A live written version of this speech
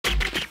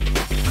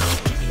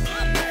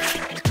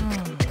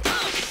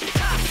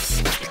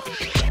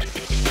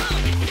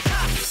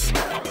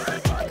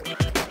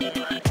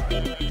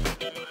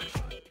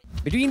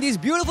Between these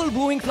beautiful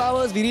blooming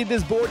flowers, we read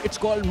this board. It's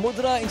called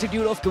Mudra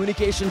Institute of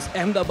Communications,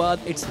 Ahmedabad.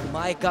 It's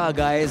MICA,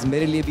 guys.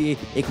 मेरे लिए भी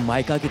एक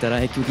MICA की तरह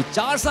है क्योंकि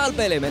 4 साल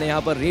पहले मैंने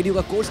यहाँ पर रेडियो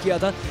का कोर्स किया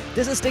था.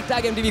 This is Tic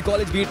Tac MTV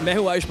College Beat. मैं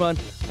हूँ आयुष्मान.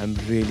 I'm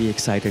really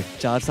excited.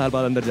 4 साल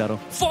बाद अंदर जा रहा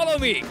हूँ. Follow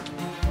me.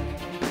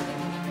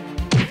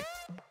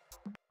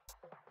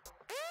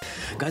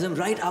 Guys, I'm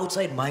right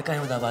outside MICA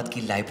Ahmedabad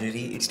की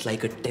library. It's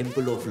like a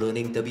temple of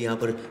learning. तभी यहाँ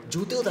पर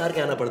जूते उतार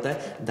के आना पड़ता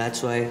है.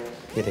 That's why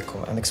ये देखो,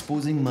 I'm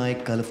exposing my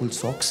colorful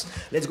socks.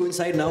 Let's go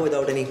inside now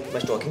without any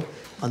much talking.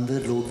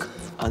 अंदर लोग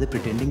are they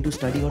pretending to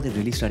study or they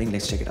really studying?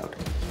 Let's check it out.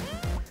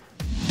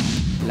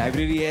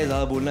 Library है,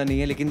 ज़्यादा बोलना नहीं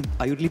है, लेकिन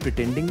are you really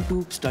pretending to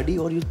study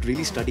or you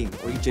really studying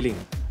or you chilling?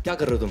 क्या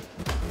कर रहे हो तुम?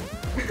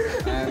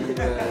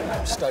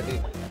 I'm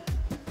studying.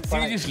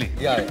 Seriously?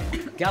 Yeah.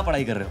 क्या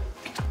पढ़ाई कर रहे हो?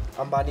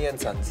 Ambani and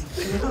Sons.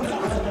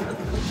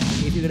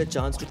 If you get a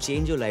chance to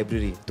change your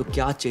library, तो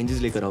क्या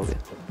changes लेकर आओगे?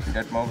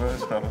 Get more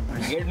girls,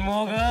 probably. Get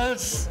more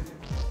girls.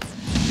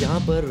 यहाँ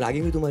पर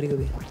ragging हुई तुम्हारी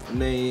कभी?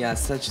 नहीं, as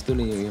such तो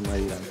नहीं हुई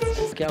हमारी रात.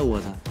 क्या हुआ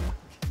था?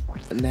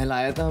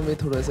 नहलाया था हमें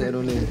थोड़ा सा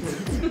इन्होंने.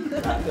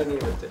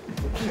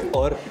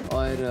 और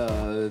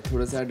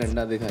थोड़ा सा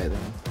डंडा दिखाया था.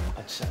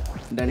 अच्छा.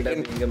 डंडा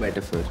being a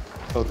metaphor.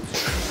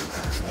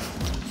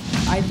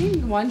 I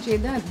think one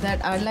change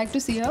that I'd like to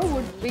see her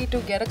would be to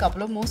get a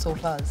couple of more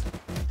sofas.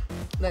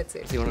 That's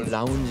it. So you want to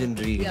lounge and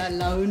read? Yeah,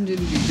 lounge and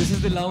read. This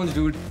is the lounge,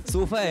 dude.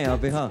 Sofa है यहाँ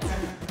पे, हाँ.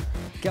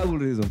 क्या बोल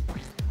रही हो तुम?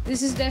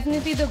 This is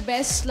definitely the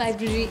best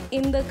library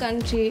in the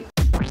country.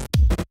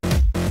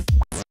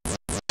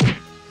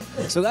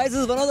 So guys,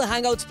 this is one of the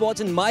hangout spots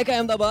in MICA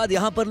Ahmedabad.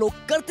 यहाँ पर लोग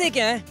करते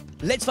क्या हैं?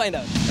 Let's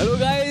find out. Hello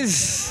guys.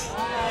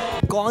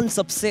 कौन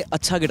सबसे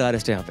अच्छा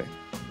गिटारिस्ट है यहाँ पे?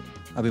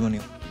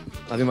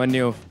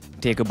 अभिमन्यु.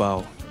 Take a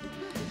bow.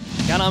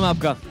 क्या नाम है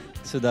आपका?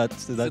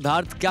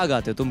 सिद्धार्थ. क्या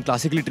गाते हो तुम?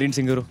 क्लासिकली ट्रेन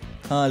सिंगर हो?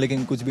 हाँ,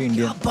 लेकिन कुछ भी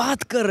इंडियन. क्या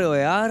बात कर रहे हो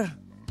यार?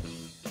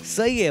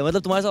 सही है.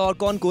 मतलब तुम्हारे साथ और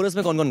कौन कोरस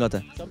में कौन गाता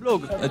है? सब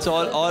लोग. It's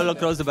all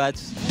across the batch.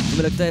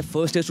 तुम्हें लगता है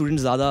फर्स्ट ईयर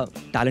स्टूडेंट्स ज़्यादा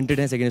टैलेंटेड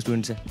हैं सेकंड ईयर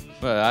स्टूडेंट से?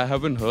 Well, I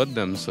haven't heard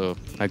them, so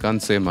I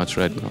can't say much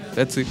right now.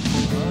 Let's see.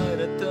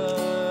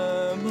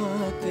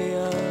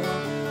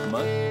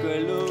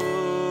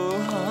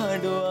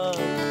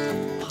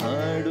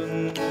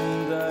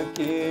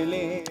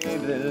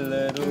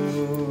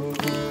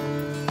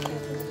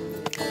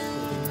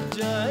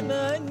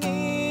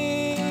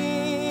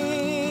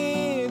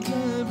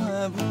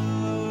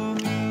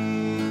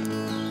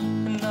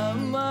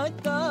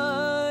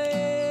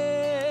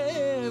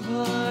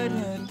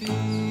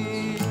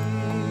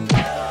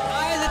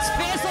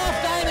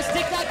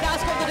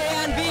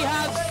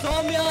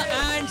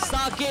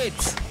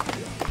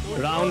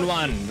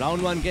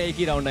 Round one का एक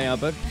ही राउंड है यहाँ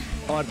पर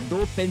और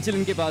 2 पेंसिल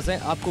इनके पास है.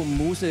 आपको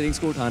मुंह से रिंग्स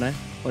को उठाना है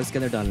और इसके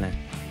अंदर डालना है.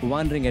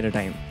 1 ring at a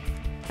time.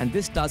 And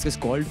this task is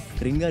called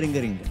रिंगा.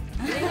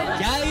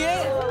 क्या है ये?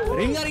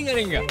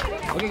 रिंगा.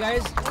 Okay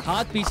guys,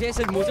 हाथ पीछे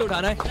सिर्फ मुंह से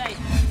उठाना है.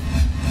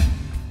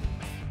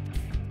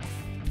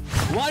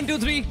 1, 2,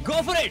 3, go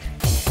for it.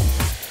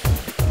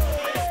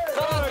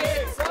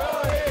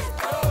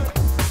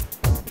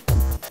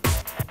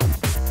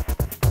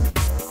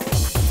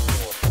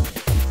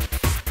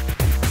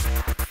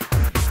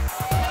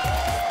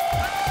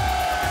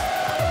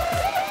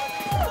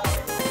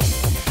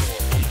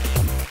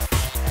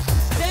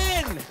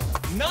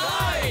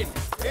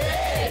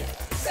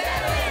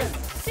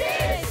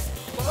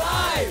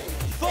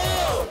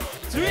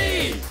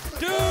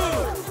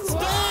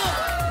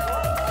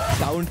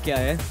 काउंट क्या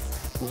है?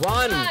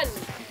 1,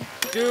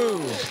 2,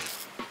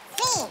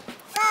 3,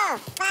 4,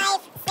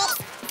 5, 6,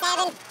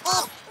 7,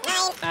 8,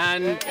 9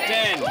 and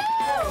 10.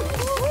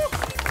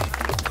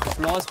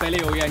 Applause पहले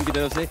हो गया इनकी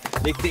तरफ से.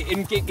 देखते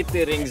इनके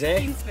कितने रिंग्स है.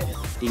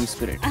 Team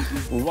spirit.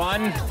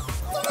 1,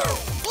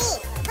 2,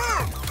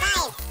 3, 4,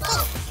 5,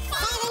 6,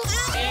 7,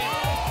 8.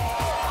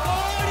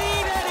 फोड़ी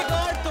ने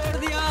रिकॉर्ड तोड़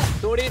दिया.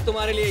 थोड़ी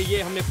तुम्हारे लिए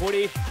ये हमने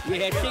फोड़ी.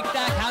 ये है टिक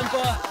टैक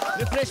hamper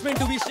refreshment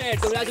to be shared.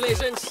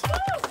 Congratulations.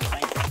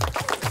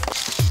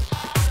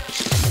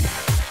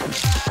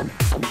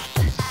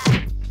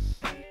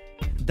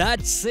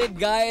 That's it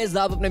guys.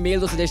 आप अपने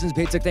मेल और सजेशंस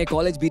भेज सकते हैं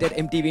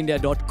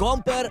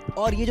collegebeat@mtvindia.com पर.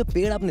 और ये जो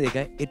पेड़ आपने देखा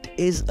है, it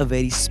is a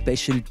very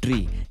special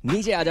tree.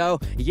 नीचे आ जाओ.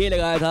 ये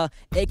लगाया था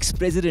ex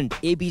president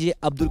APJ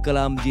Abdul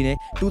Kalam जी ने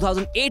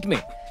 2008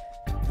 में.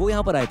 वो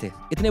यहाँ पर आए थे.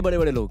 इतने बड़े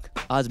बड़े लोग.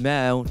 आज मैं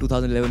आया हूँ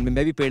 2011 में.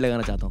 मैं भी पेड़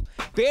लगाना चाहता हूँ.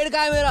 पेड़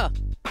कहाँ है मेरा?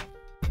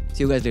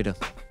 See you guys later.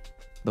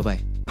 Bye bye.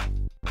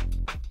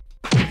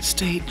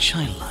 Stay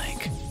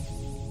childlike.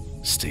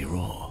 Stay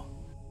raw.